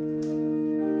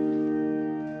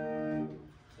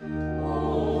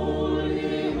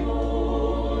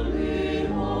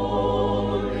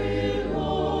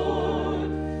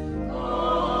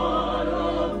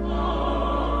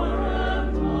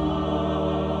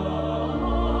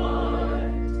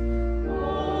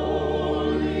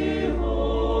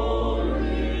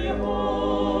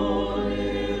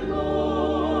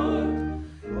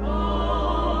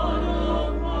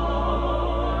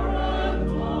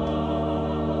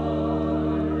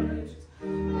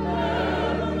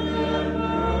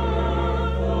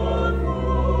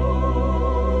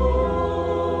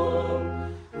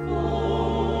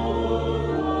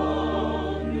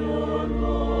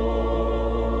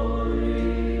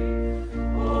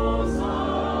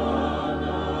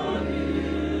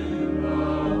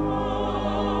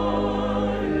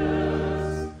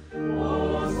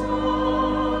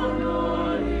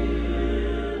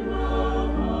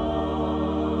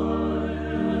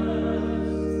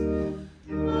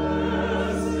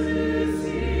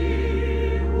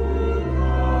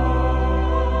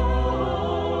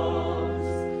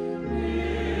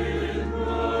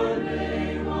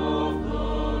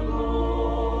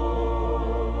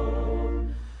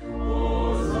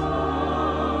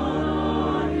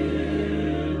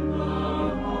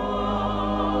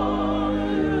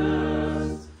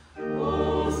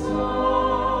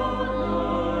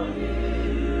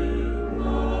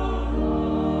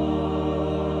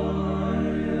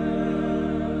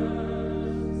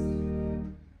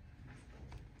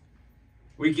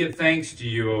 We give thanks to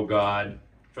you, O God,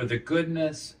 for the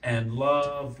goodness and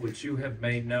love which you have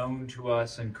made known to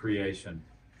us in creation,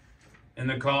 in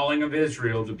the calling of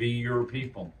Israel to be your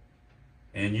people,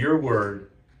 and your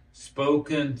word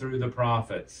spoken through the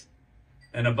prophets,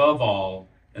 and above all,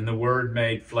 in the word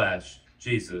made flesh,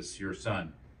 Jesus, your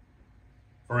Son.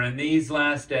 For in these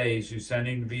last days you sent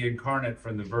him to be incarnate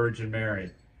from the Virgin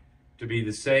Mary, to be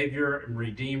the Savior and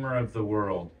Redeemer of the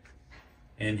world.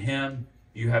 In him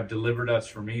you have delivered us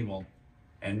from evil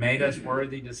and made us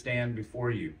worthy to stand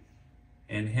before you.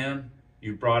 In him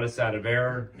you brought us out of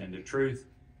error into truth,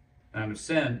 out of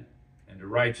sin into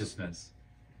righteousness,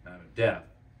 out of death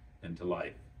into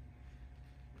life.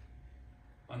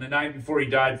 On the night before he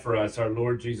died for us, our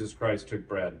Lord Jesus Christ took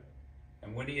bread.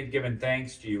 And when he had given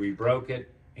thanks to you, he broke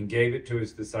it and gave it to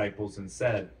his disciples and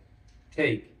said,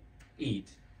 "Take,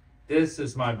 eat. This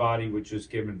is my body which is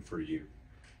given for you.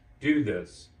 Do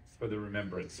this for the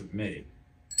remembrance of me."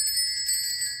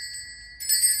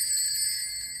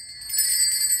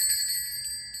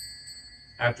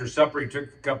 After supper, he took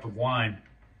the cup of wine,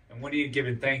 and when he had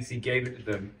given thanks, he gave it to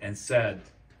them and said,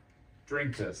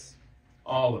 "Drink this,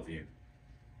 all of you.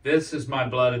 This is my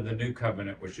blood of the new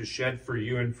covenant, which is shed for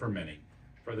you and for many,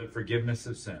 for the forgiveness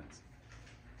of sins.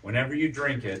 Whenever you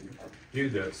drink it,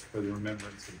 do this for the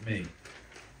remembrance of me."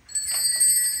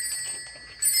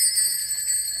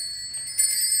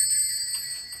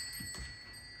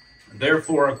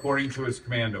 Therefore, according to his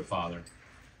command, O Father,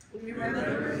 We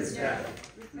remember his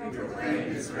death, we proclaim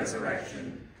his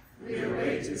resurrection, we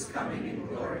await his coming in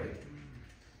glory.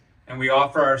 and we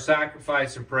offer our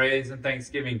sacrifice of praise and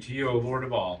thanksgiving to you, O Lord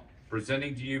of all,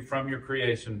 presenting to you from your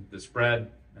creation this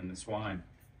bread and this wine.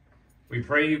 We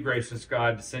pray you, gracious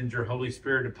God, to send your Holy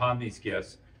Spirit upon these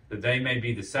gifts, that they may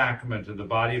be the sacrament of the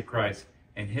body of Christ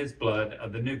and his blood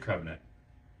of the new covenant.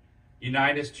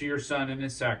 Unite us to your Son and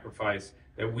his sacrifice,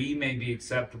 that we may be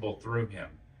acceptable through him,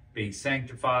 being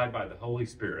sanctified by the Holy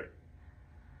Spirit.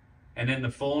 And in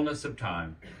the fullness of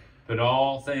time, put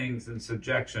all things in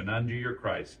subjection under your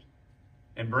Christ,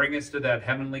 and bring us to that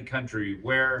heavenly country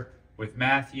where, with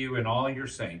Matthew and all your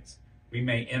saints, we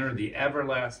may enter the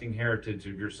everlasting heritage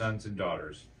of your sons and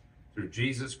daughters, through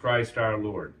Jesus Christ our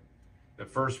Lord, the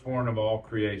firstborn of all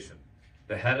creation,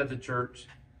 the head of the church,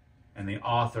 and the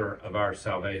author of our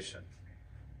salvation.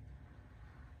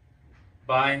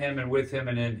 By him and with him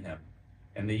and in him,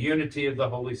 and the unity of the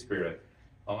Holy Spirit,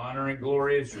 all honor and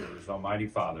glory is yours, Almighty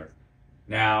Father,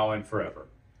 now and forever.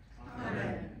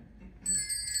 Amen.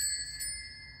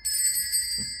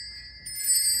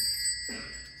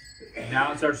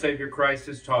 Now as our Savior Christ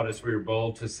has taught us, we are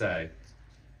bold to say,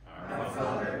 Our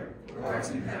Father, who art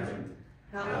in heaven,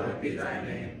 hallowed be thy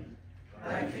name.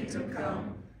 Thy kingdom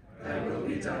come, thy will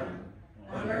be done,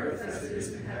 on earth as it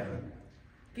is in heaven.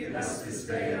 Give us this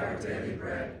day our daily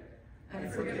bread,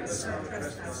 and forgive us our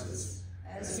trespasses,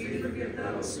 as we forgive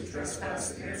those who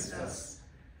trespass against us.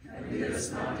 And lead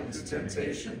us not into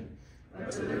temptation,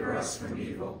 but deliver us from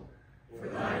evil. For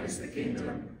thine is the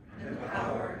kingdom, and the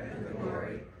power, and the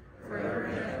glory, forever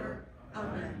and ever.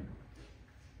 Amen.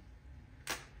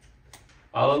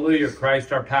 Alleluia,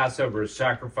 Christ our Passover is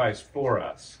sacrificed for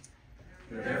us.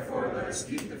 Therefore let us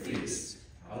keep the feast.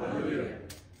 Alleluia.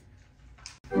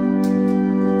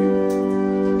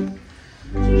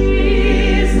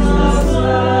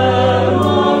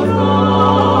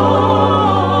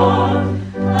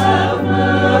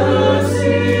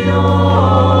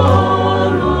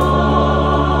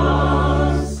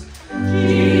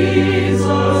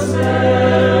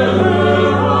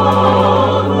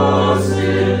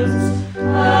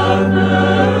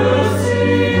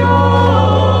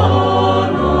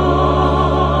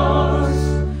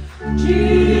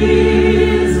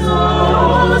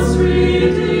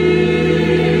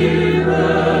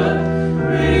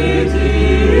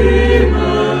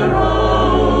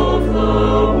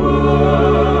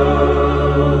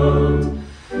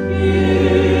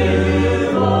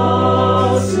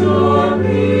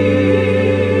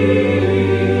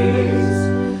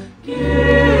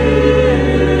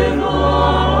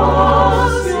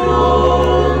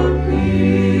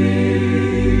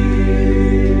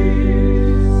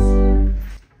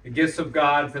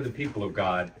 For the people of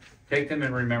God, take them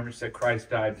in remembrance that Christ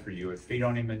died for you, and feed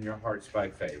on him in your hearts by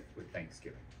faith with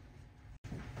thanksgiving.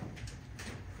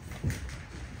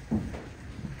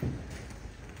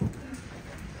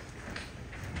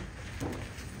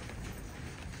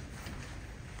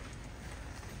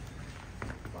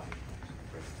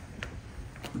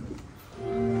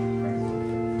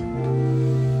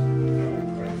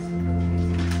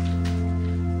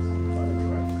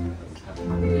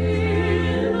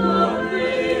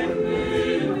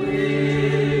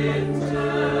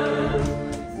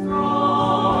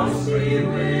 We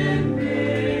will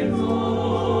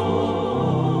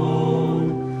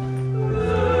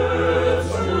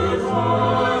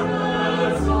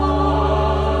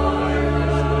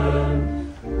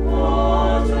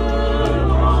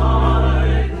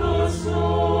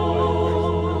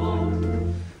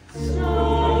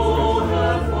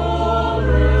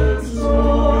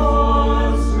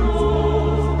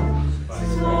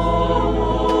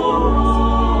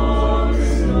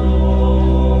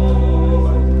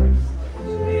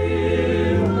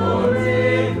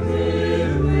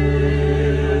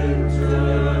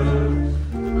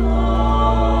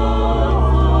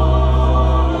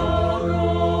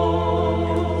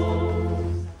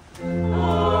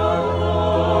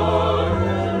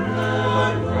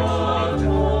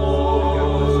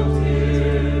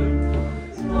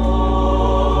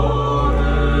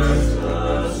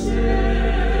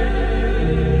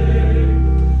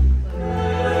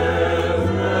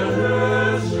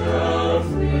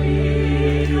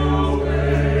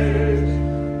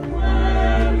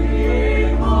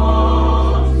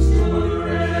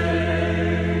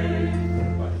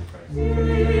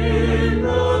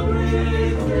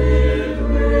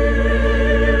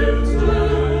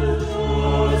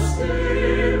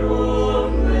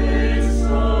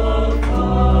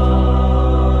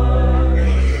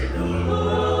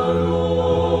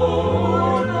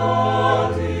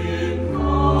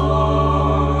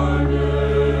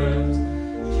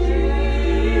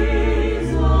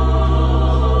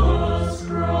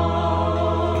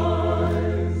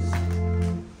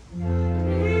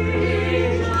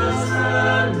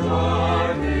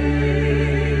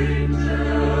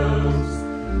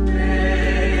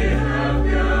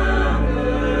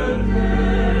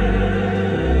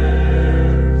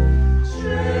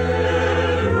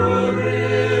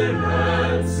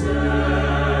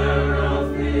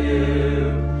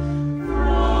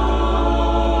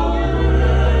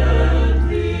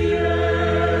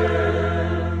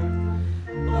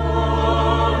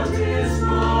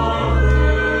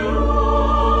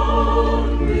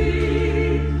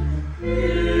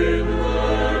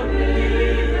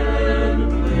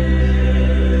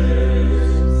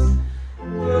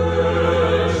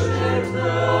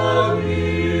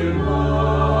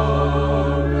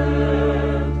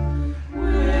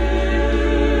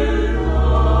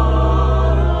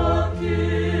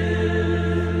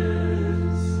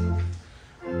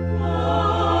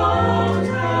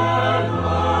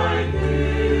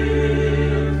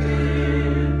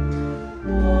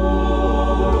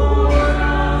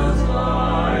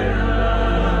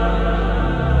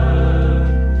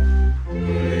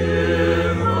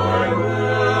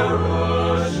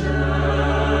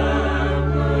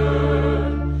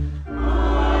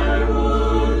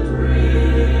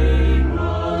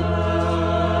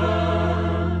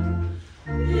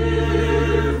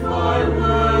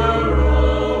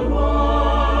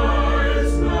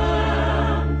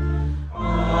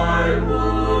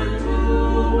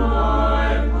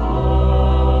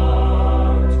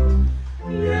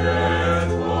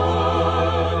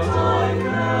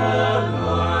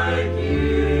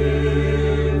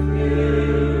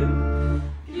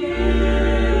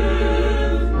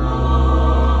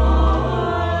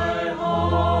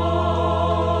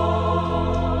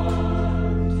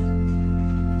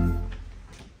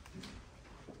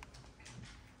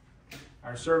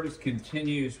service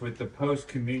continues with the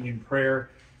post-communion prayer,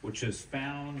 which is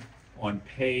found on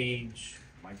page,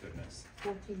 my goodness,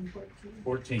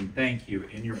 14, thank you,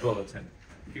 in your bulletin.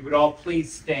 If you would all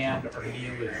please stand or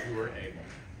kneel as you are able.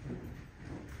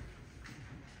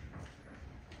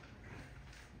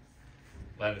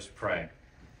 Let us pray.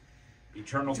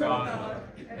 Eternal God,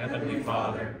 Heavenly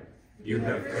Father, you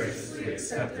have graciously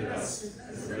accepted us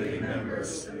as living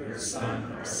members of your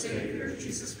Son, our Savior,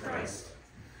 Jesus Christ,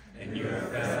 and you have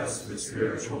fed us with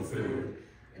spiritual food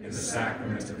in the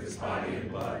sacrament of his body and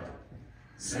blood.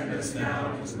 Send us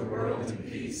now into the world in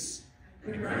peace,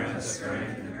 and grant us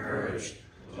strength and courage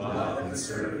to love and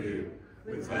serve you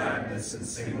with gladness and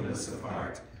singleness of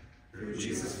heart, through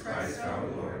Jesus Christ our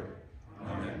Lord.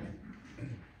 Amen.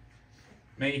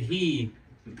 May he,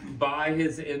 by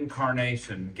his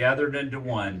incarnation, gathered into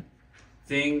one,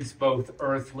 things both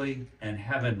earthly and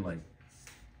heavenly,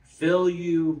 fill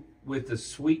you with the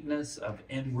sweetness of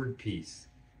inward peace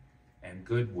and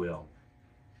goodwill.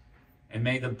 And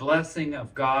may the blessing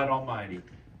of God Almighty,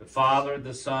 the Father,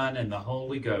 the Son, and the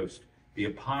Holy Ghost be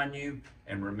upon you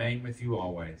and remain with you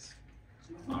always.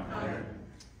 Amen.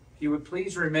 If you would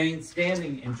please remain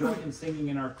standing and join in singing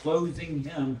in our closing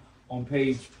hymn on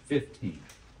page 15.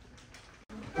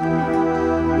 Following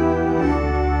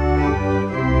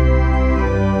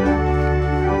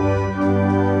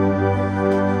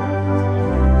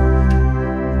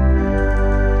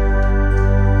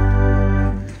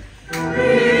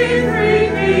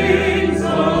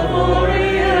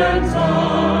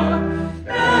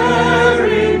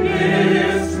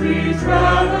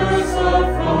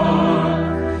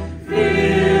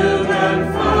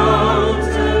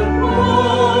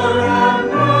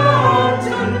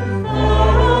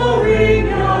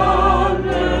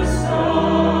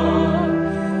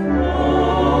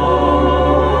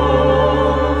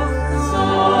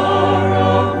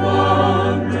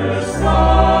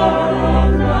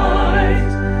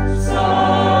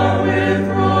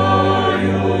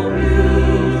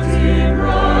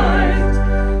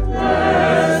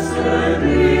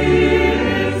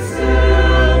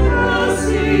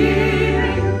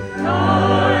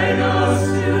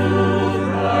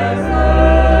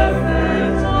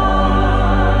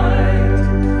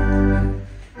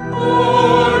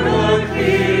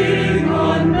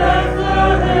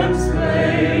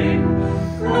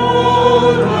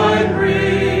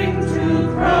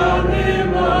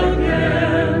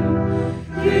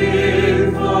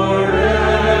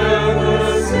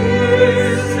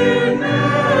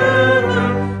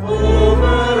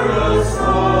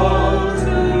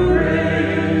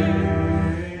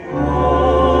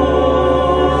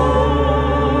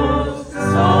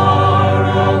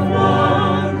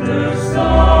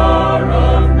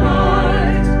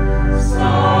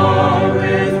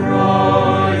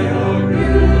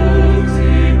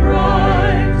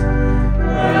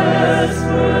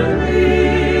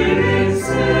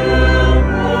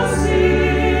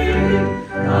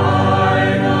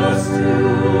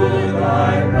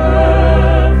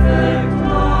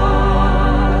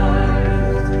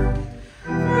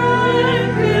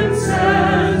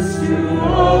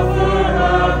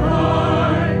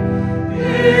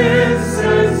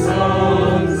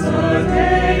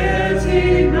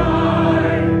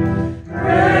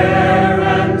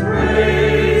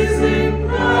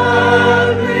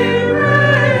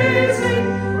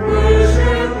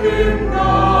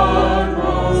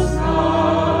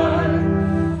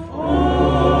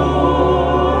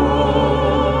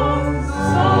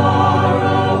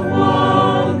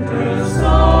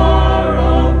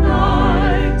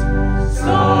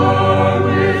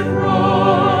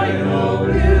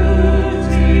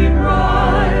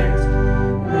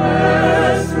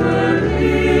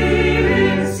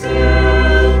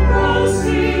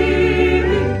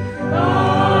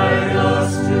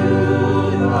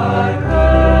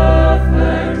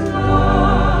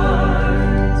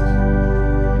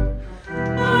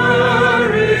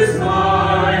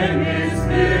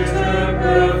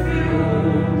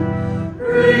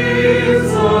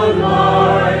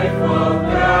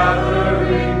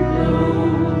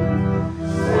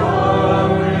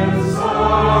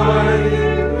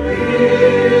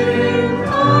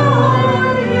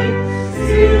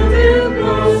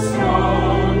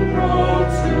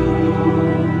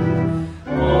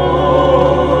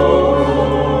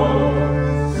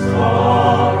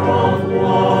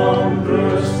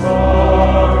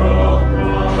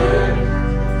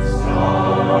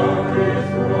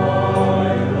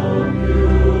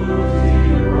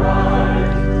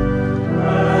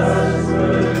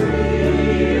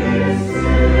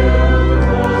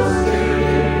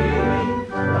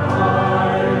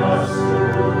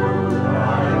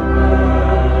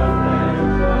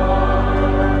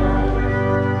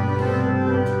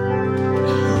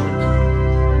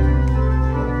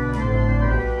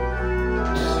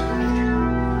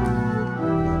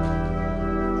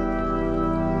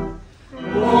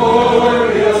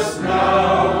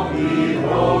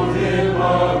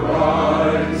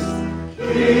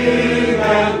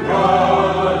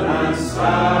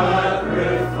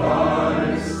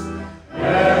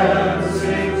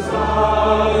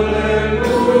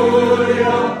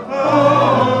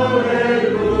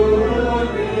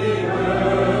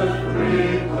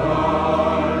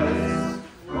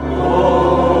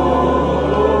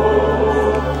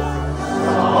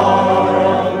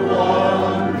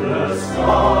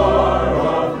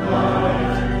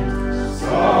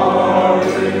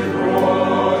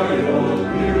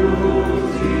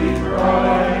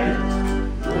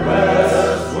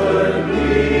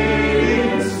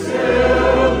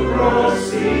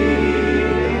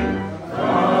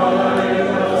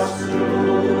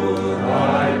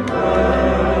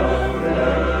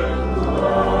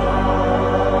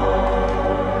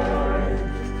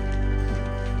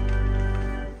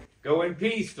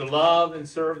peace to love and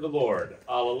serve the Lord.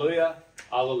 Alleluia,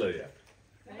 alleluia.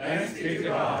 Thanks be to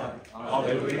God.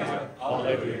 Alleluia,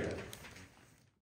 alleluia.